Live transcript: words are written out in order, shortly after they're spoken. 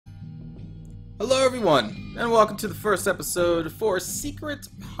Hello everyone, and welcome to the first episode for Secret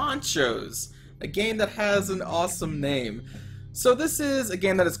Ponchos, a game that has an awesome name. So this is a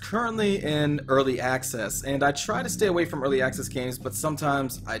game that is currently in early access, and I try to stay away from early access games, but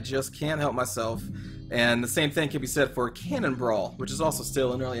sometimes I just can't help myself, and the same thing can be said for Cannon Brawl, which is also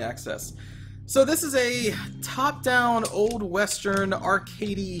still in early access. So this is a top-down, old western,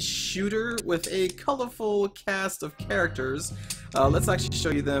 arcadey shooter with a colorful cast of characters. Let's actually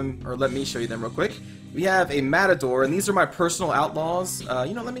show you them, or let me show you them real quick. We have a Matador, and these are my personal outlaws.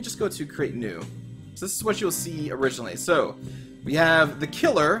 Let me just go to Create New. So this is what you'll see originally. So, we have the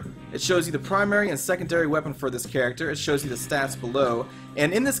Killer. It shows you the primary and secondary weapon for this character. It shows you the stats below.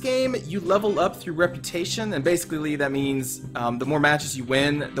 And in this game, you level up through reputation, and basically that means the more matches you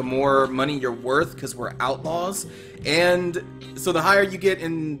win, the more money you're worth, because we're outlaws. And so the higher you get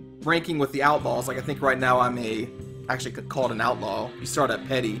in ranking with the outlaws, like I think right now I'm actually called an outlaw. You start at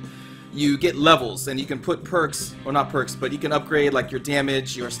petty. You get levels, and you can put perks, or not perks, but you can upgrade like your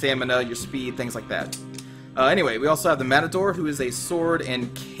damage, your stamina, your speed, things like that. Anyway, we also have the Matador, who is a sword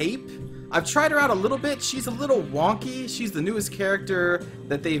and cape. I've tried her out a little bit. She's a little wonky. She's the newest character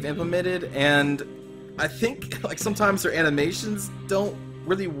that they've implemented, and I think like sometimes her animations don't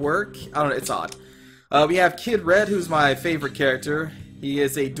really work. I don't know, it's odd. We have Kid Red, who's my favorite character. He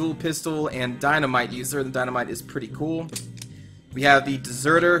is a dual pistol and dynamite user. The dynamite is pretty cool. We have the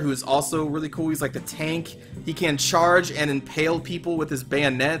Deserter, who's also really cool. He's like the tank. He can charge and impale people with his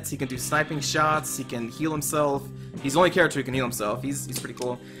bayonets. He can do sniping shots. He can heal himself. He's the only character who can heal himself. He's pretty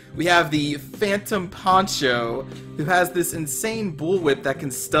cool. We have the Phantom Poncho, who has this insane bullwhip that can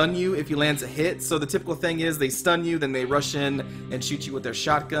stun you if he lands a hit. So the typical thing is they stun you, then they rush in and shoot you with their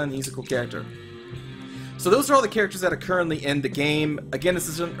shotgun. He's a cool character. So those are all the characters that are currently in the game. Again, this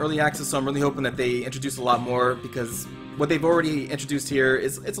is in early access, so I'm really hoping that they introduce a lot more, because what they've already introduced here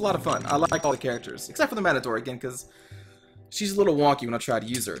it's a lot of fun. I like all the characters, except for the Matador, again, because she's a little wonky when I try to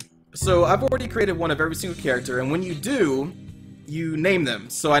use her. So I've already created one of every single character, and when you do, you name them.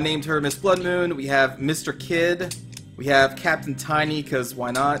 So I named her Miss Blood Moon. We have Mr. Kid. We have Captain Tiny, because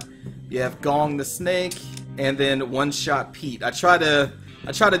why not? We have Gong the Snake, and then One Shot Pete. I try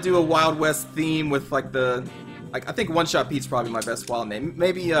to do a Wild West theme with like I think One Shot Pete's probably my best wild name.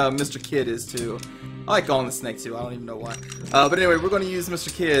 Maybe Mr. Kid is too. I like Gong the Snake too, I don't even know why. But anyway, we're going to use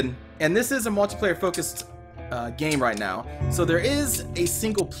Mr. Kid, and this is a multiplayer focused game right now. So there is a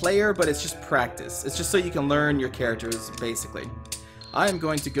single player, but it's just practice. It's just so you can learn your characters, basically. I am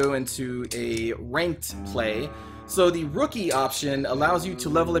going to go into a ranked play. So the rookie option allows you to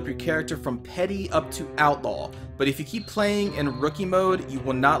level up your character from petty up to outlaw. But if you keep playing in rookie mode, you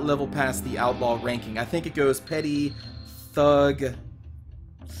will not level past the outlaw ranking. I think it goes petty, thug,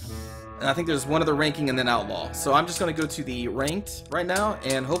 and I think there's one other ranking and then outlaw. So I'm just going to go to the ranked right now,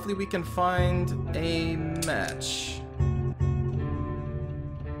 and hopefully we can find a match.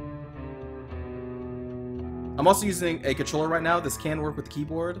 I'm also using a controller right now. This can work with the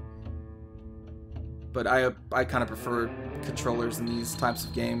keyboard, but I kind of prefer controllers in these types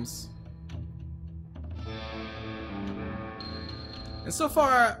of games. And so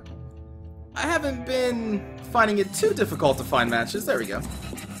far, I haven't been finding it too difficult to find matches. There we go.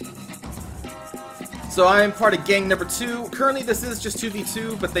 So I am part of gang number 2. Currently this is just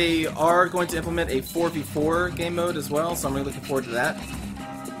 2v2, but they are going to implement a 4v4 game mode as well, so I'm really looking forward to that.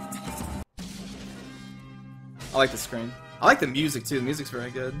 I like the screen. I like the music too. The music's very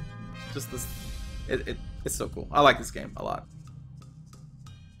good. Just this, it's so cool. I like this game a lot.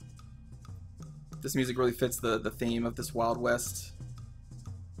 This music really fits the theme of this Wild West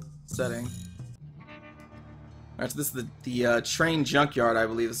setting. Alright, so this is the train junkyard, I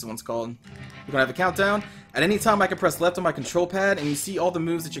believe this one's called. We're gonna have a countdown. At any time I can press left on my control pad and you see all the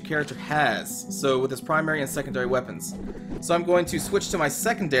moves that your character has. So with his primary and secondary weapons. So I'm going to switch to my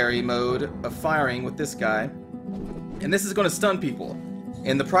secondary mode of firing with this guy. And this is going to stun people.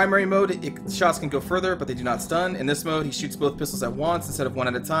 In the primary mode, shots can go further, but they do not stun. In this mode, he shoots both pistols at once instead of one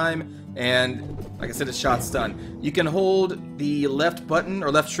at a time. And, like I said, it's shot stun. You can hold the left button or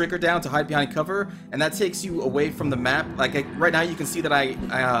left trigger down to hide behind cover, and that takes you away from the map. Like, right now you can see that I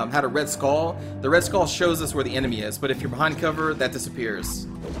had a red skull. The red skull shows us where the enemy is, but if you're behind cover, that disappears.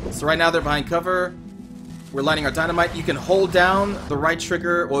 So right now they're behind cover. We're lighting our dynamite. You can hold down the right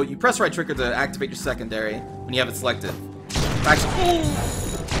trigger. Well, you press right trigger to activate your secondary when you have it selected. Actually,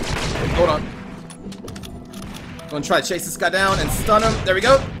 hold on. Gonna try to chase this guy down and stun him. There we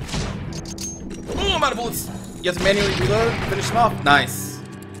go. Oh, I'm out of bullets. You have to manually reload, finish him off. Nice.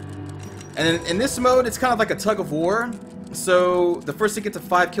 And then in this mode, it's kind of like a tug of war. So the first to get to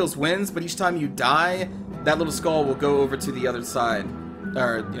 5 kills wins, but each time you die, that little skull will go over to the other side.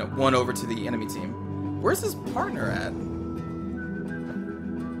 or you know, one over to the enemy team. Where's his partner at?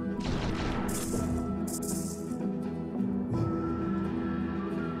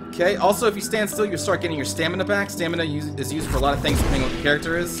 Okay, also if you stand still, you start getting your stamina back. Stamina is used for a lot of things depending on what the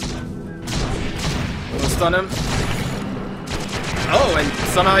character is. We'll stun him. Oh, and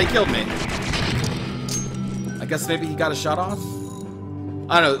somehow he killed me. I guess maybe he got a shot off?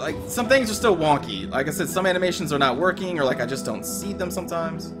 I don't know, like, some things are still wonky. Like I said, some animations are not working, or like I just don't see them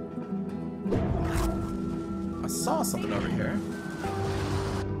sometimes. I saw something over here.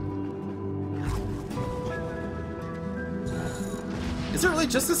 Is it really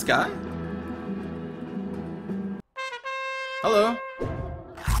just this guy? Hello?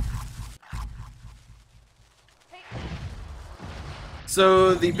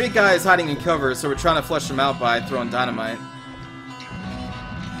 So the big guy is hiding in cover, so we're trying to flush him out by throwing dynamite.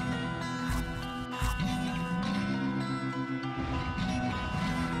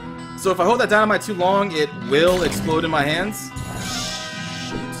 So if I hold that dynamite too long, it will explode in my hands.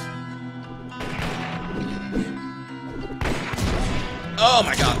 Shoot. Oh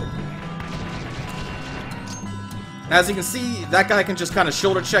my god. As you can see, that guy can just kind of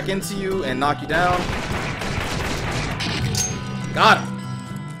shoulder check into you and knock you down. Got him.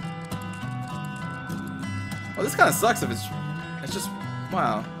 Well, this kind of sucks if it's just,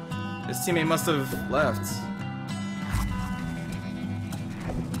 wow. His teammate must have left.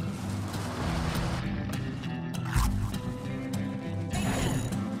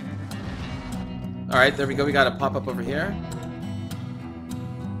 Alright, there we go. We got a pop-up over here.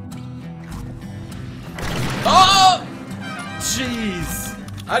 Oh! Jeez!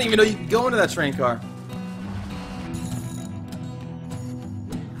 I didn't even know you could go into that train car.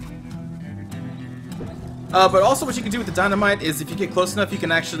 But also what you can do with the dynamite is if you get close enough, you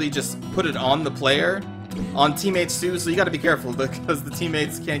can actually just put it on the player, on teammates too, so you gotta be careful because the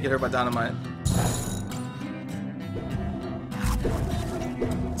teammates can't get hurt by dynamite.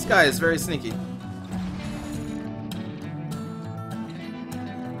 This guy is very sneaky.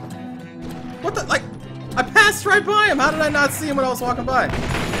 What the, like, I passed right by him! How did I not see him when I was walking by?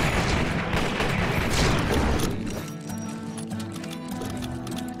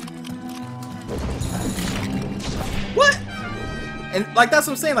 What? And, like, that's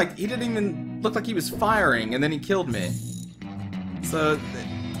what I'm saying, like, he didn't even look like he was firing, and then he killed me. So,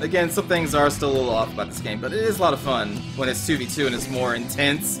 again, some things are still a little off about this game, but it is a lot of fun when it's 2v2 and it's more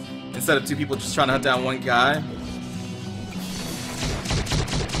intense, instead of two people just trying to hunt down one guy.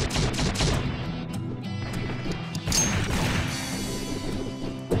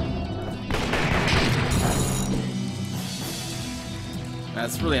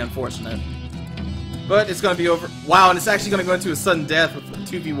 That's really unfortunate. But it's going to be over. Wow, and it's actually going to go into a sudden death with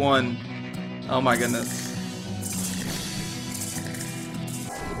 2v1. Oh my goodness.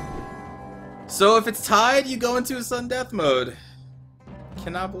 So if it's tied, you go into a sudden death mode.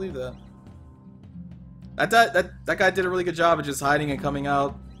 Cannot believe that. That guy did a really good job of just hiding and coming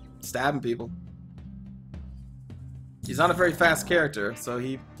out, stabbing people. He's not a very fast character, so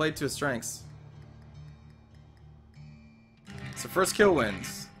he played to his strengths. So first kill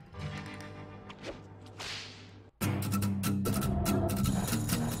wins.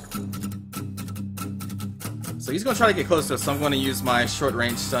 So he's going to try to get close to us, so I'm going to use my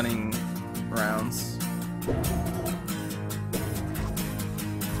short-range stunning rounds.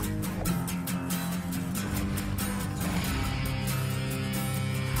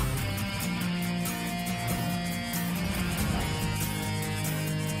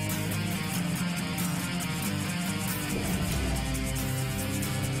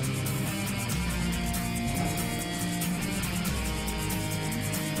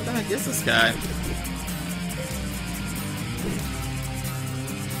 What the heck is this guy?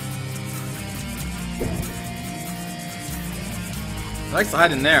 He likes to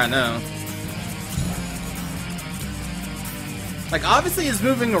hide in there, I know. Like, obviously he's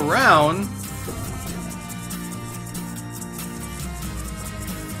moving around.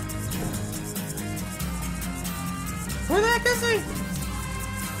 Where the heck is he?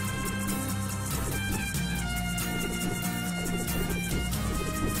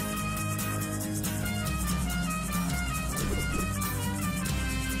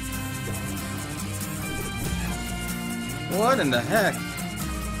 What in the heck?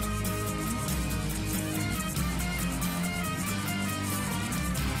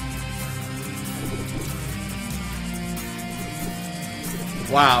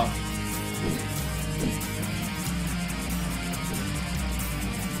 Wow.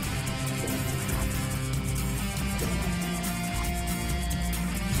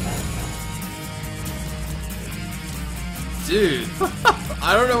 Dude,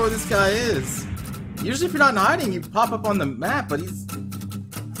 I don't know where this guy is. Usually if you're not in hiding, you pop up on the map, but he's...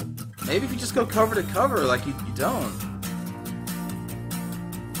 Maybe if you just go cover to cover, like you don't.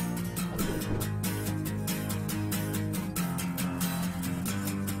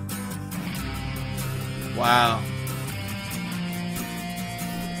 Wow.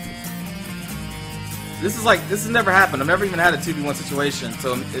 This has never happened. I've never even had a 2v1 situation,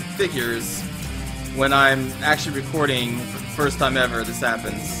 so it figures when I'm actually recording for the first time ever this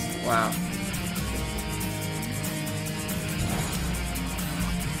happens. Wow.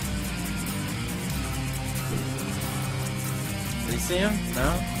 Did he see him?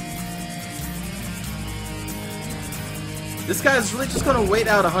 No? This guy is really just gonna wait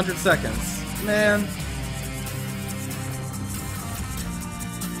out 100 seconds. Man.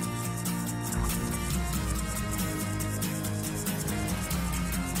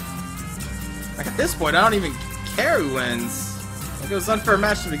 Like at this point, I don't even care who wins. Like it was an unfair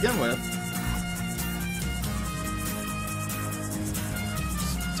match to begin with.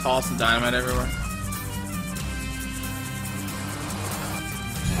 Just tossing dynamite everywhere.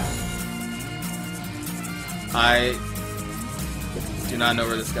 I do not know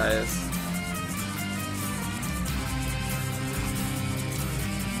where this guy is.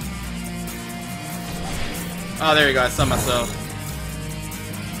 Oh, there you go. I saw myself.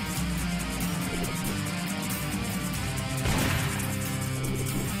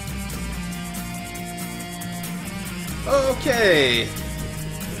 Okay.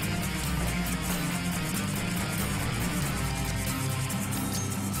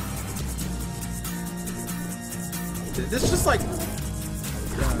 This just like...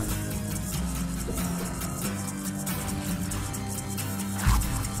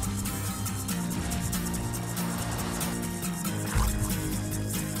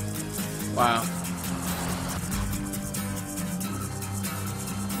 Wow.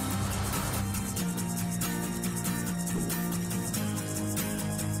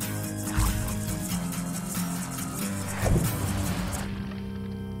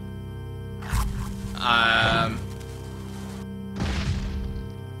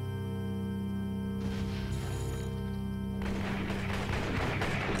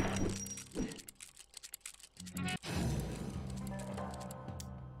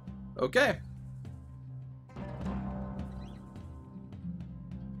 Okay.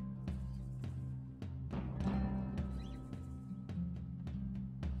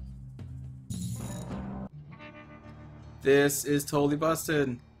 This is totally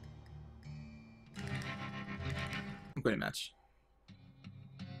busted. I'm going to match.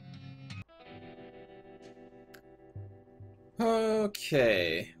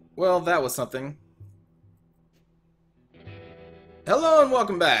 Okay. Well, that was something. Hello and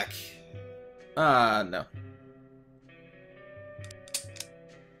welcome back. No.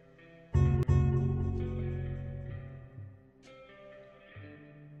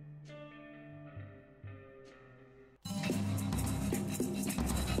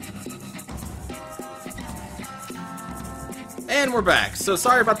 And we're back. So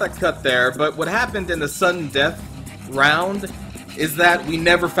sorry about that cut there, but what happened in the sudden death round is that we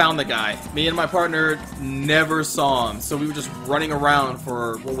never found the guy. Me and my partner never saw him, so we were just running around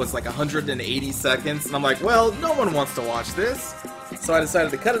for what was like 180 seconds, and I'm like, well, no one wants to watch this. So I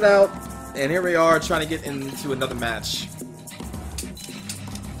decided to cut it out, and here we are trying to get into another match.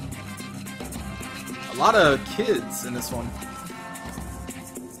 A lot of kids in this one.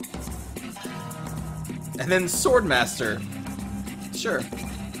 And then Swordmaster. Sure.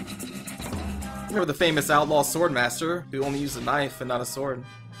 Remember the famous outlaw Swordmaster who only used a knife and not a sword.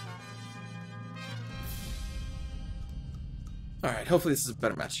 Alright, hopefully this is a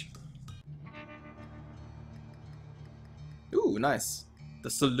better match. Ooh, nice.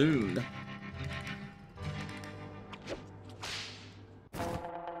 The saloon.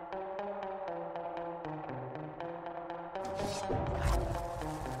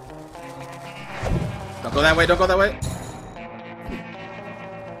 Don't go that way, don't go that way.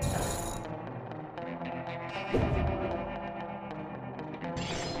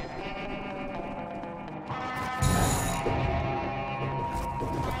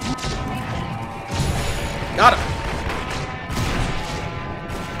 Got him!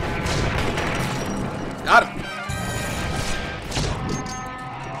 Got him!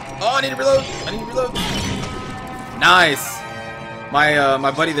 Oh, I need to reload! I need to reload! Nice! My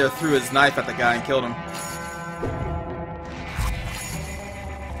buddy there threw his knife at the guy and killed him.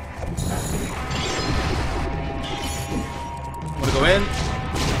 Wanna go in?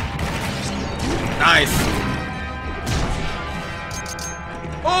 Nice!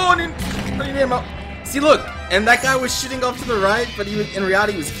 Oh, I need ammo! See, look! And that guy was shooting off to the right, but he was, in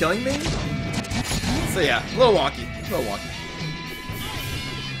reality he was killing me. So yeah, a little wonky. A little wonky.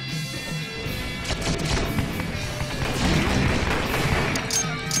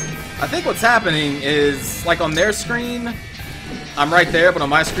 I think what's happening is, like on their screen, I'm right there, but on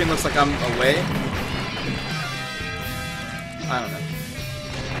my screen looks like I'm away. I don't know.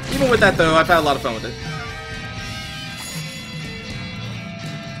 Even with that though, I've had a lot of fun with it.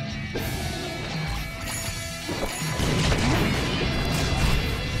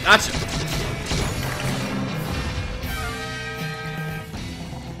 Gotcha.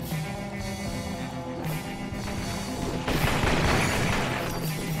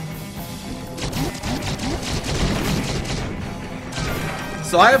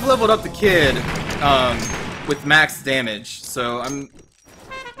 So I have leveled up the kid with max damage, so I'm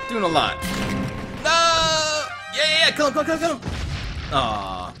doing a lot. No! Yeah, kill him, kill him!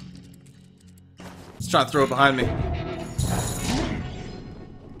 Aww. He's trying to throw it behind me.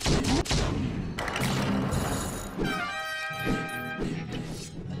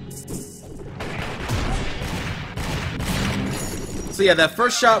 So yeah, that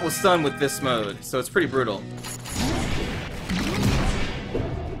first shot was stunned with this mode, so it's pretty brutal.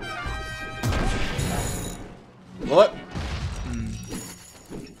 What?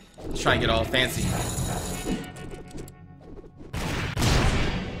 Try and get all fancy.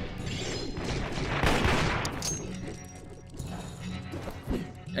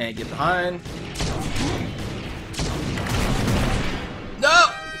 And get behind. No!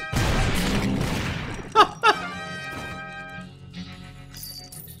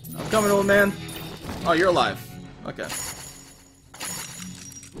 I'm coming, old man. Oh, you're alive. Okay.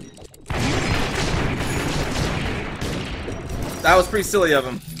 That was pretty silly of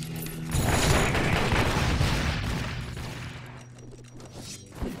him.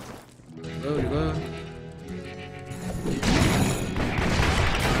 Reload, reload.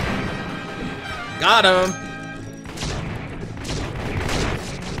 Got him!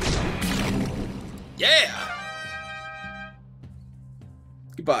 Yeah!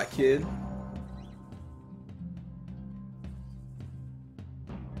 Goodbye, kid.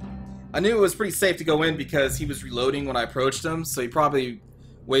 I knew it was pretty safe to go in because he was reloading when I approached him, so he probably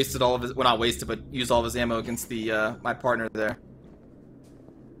wasted all of his, well, not wasted, but used all of his ammo against the my partner there.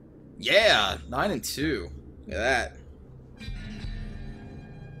 Yeah, 9 and 2. Look at that.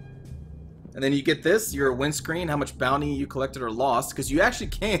 And then you get this, your win screen, how much bounty you collected or lost, because you actually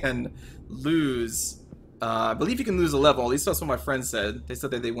can lose. I believe you can lose a level, at least that's what my friend said. They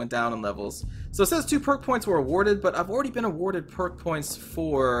said that they went down in levels. So it says 2 perk points were awarded, but I've already been awarded perk points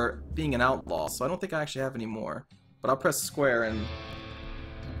for being an outlaw, so I don't think I actually have any more. But I'll press square and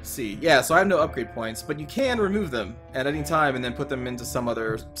see. Yeah, so I have no upgrade points, but you can remove them at any time and then put them into some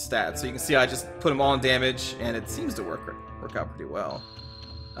other stat. So you can see I just put them all in damage, and it seems to work out pretty well.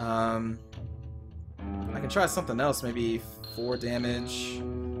 I can try something else, maybe 4 damage.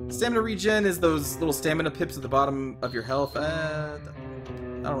 Stamina regen is those little stamina pips at the bottom of your health. I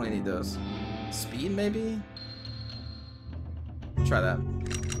don't really need those. Speed, maybe? Try that.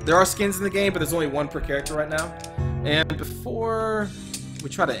 There are skins in the game, but there's only 1 per character right now. And before we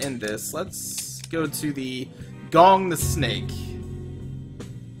try to end this, let's go to the Gong the Snake.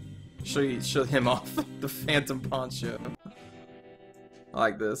 Show him off. The Phantom Poncho. I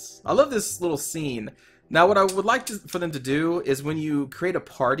like this. I love this little scene. Now, what I would like for them to do is when you create a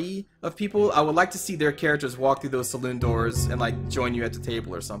party of people, I would like to see their characters walk through those saloon doors and like join you at the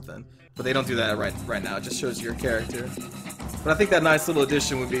table or something. But they don't do that right now. It just shows your character. But I think that nice little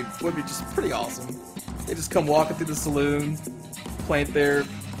addition would be just pretty awesome. They just come walking through the saloon, plant their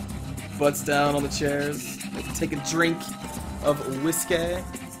butts down on the chairs, take a drink of whiskey.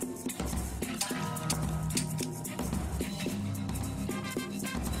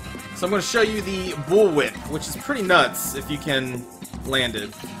 So I'm going to show you the bullwhip, which is pretty nuts if you can land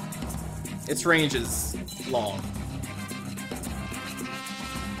it. Its range is long.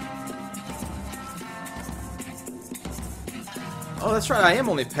 Oh, that's right, I am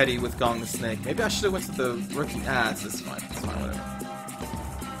only petty with Gong the Snake. Maybe I should have went to the rookie. Ah, it's fine. It's fine, whatever.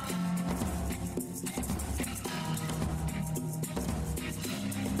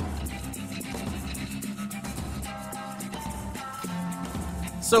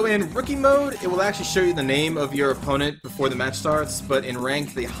 So in rookie mode, it will actually show you the name of your opponent before the match starts, but in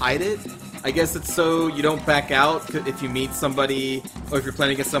ranked, they hide it. I guess it's so you don't back out if you meet somebody, or if you're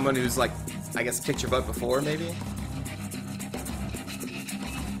playing against someone who's like, I guess, kicked your butt before, maybe?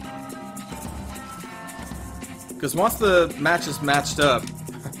 Because once the match is matched up,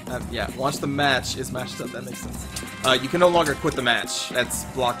 yeah, once the match is matched up, that makes sense. You can no longer quit the match. That's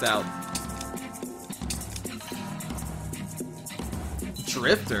blocked out.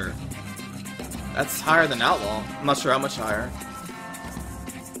 Drifter. That's higher than Outlaw. I'm not sure how much higher.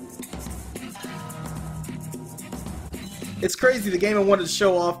 It's crazy, the game I wanted to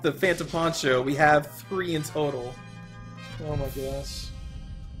show off the Phantom Poncho, we have 3 in total. Oh my gosh.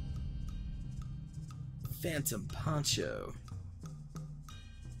 Phantom Poncho.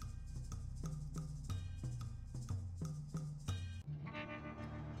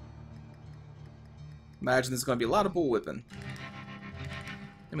 Imagine there's going to be a lot of bullwhipping.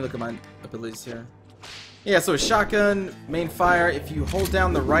 Let me look at my abilities here. Yeah, so a shotgun, main fire, if you hold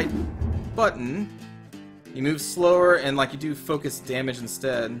down the right button, you move slower and like you do focus damage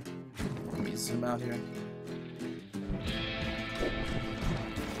instead. Let me zoom out here.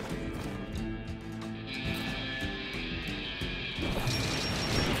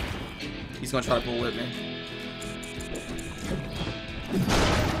 He's gonna try to bullwhip me.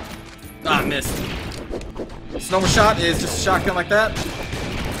 Ah, missed. Snowball shot is just a shotgun like that.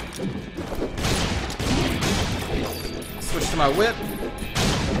 Switch to my whip.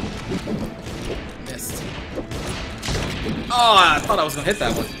 Missed. Oh, I thought I was gonna hit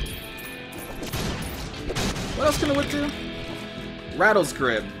that one. What else can the whip do? Rattles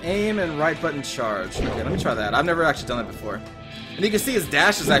grip. Aim and right button charge. Okay, let me try that. I've never actually done that before. And you can see his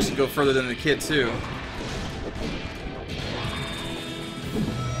dashes actually go further than the kid too.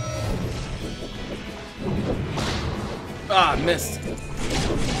 Ah, missed.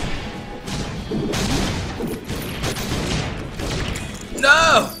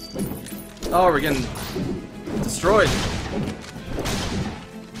 No! Oh, we're getting destroyed.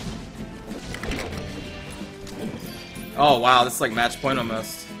 Oh wow, this is like match point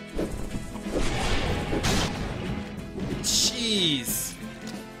almost. Jeez.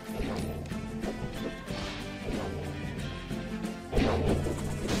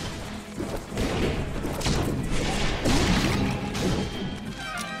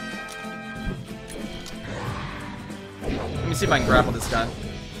 Let me see if I can grapple this guy.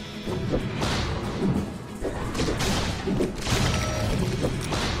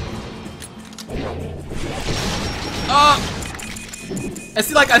 And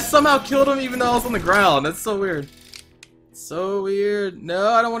see, like, I somehow killed him even though I was on the ground. That's so weird. So weird. No,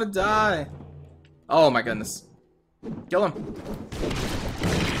 I don't want to die. Oh my goodness. Kill him.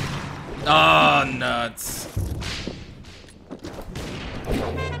 Oh, nuts.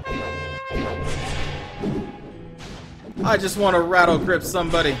 I just want to rattle grip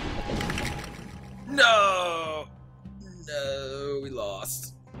somebody. No! No, we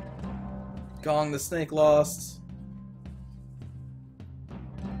lost. Gong the snake lost.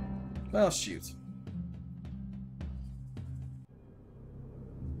 Well, shoot.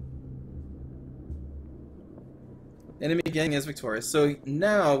 Enemy gang is victorious. So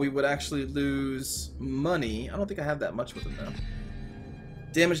now we would actually lose money. I don't think I have that much with him though.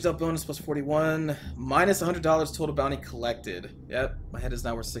 Damage dealt bonus plus 41. Minus $100 total bounty collected. Yep, my head is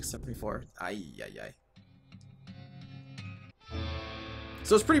now worth 674. Ay, ay, ay.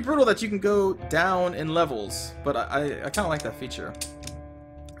 So it's pretty brutal that you can go down in levels, but I kind of like that feature.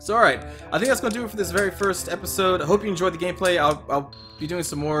 So alright, I think that's going to do it for this very first episode. I hope you enjoyed the gameplay. I'll be doing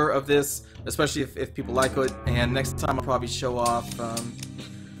some more of this, especially if people like it, and next time I'll probably show off,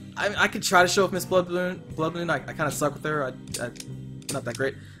 I could try to show off Miss Bloodballoon. I kind of suck with her. Not that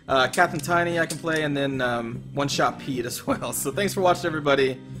great. Captain Tiny I can play, and then One Shot Pete as well. So thanks for watching,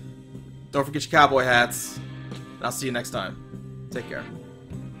 everybody. Don't forget your cowboy hats, and I'll see you next time. Take care.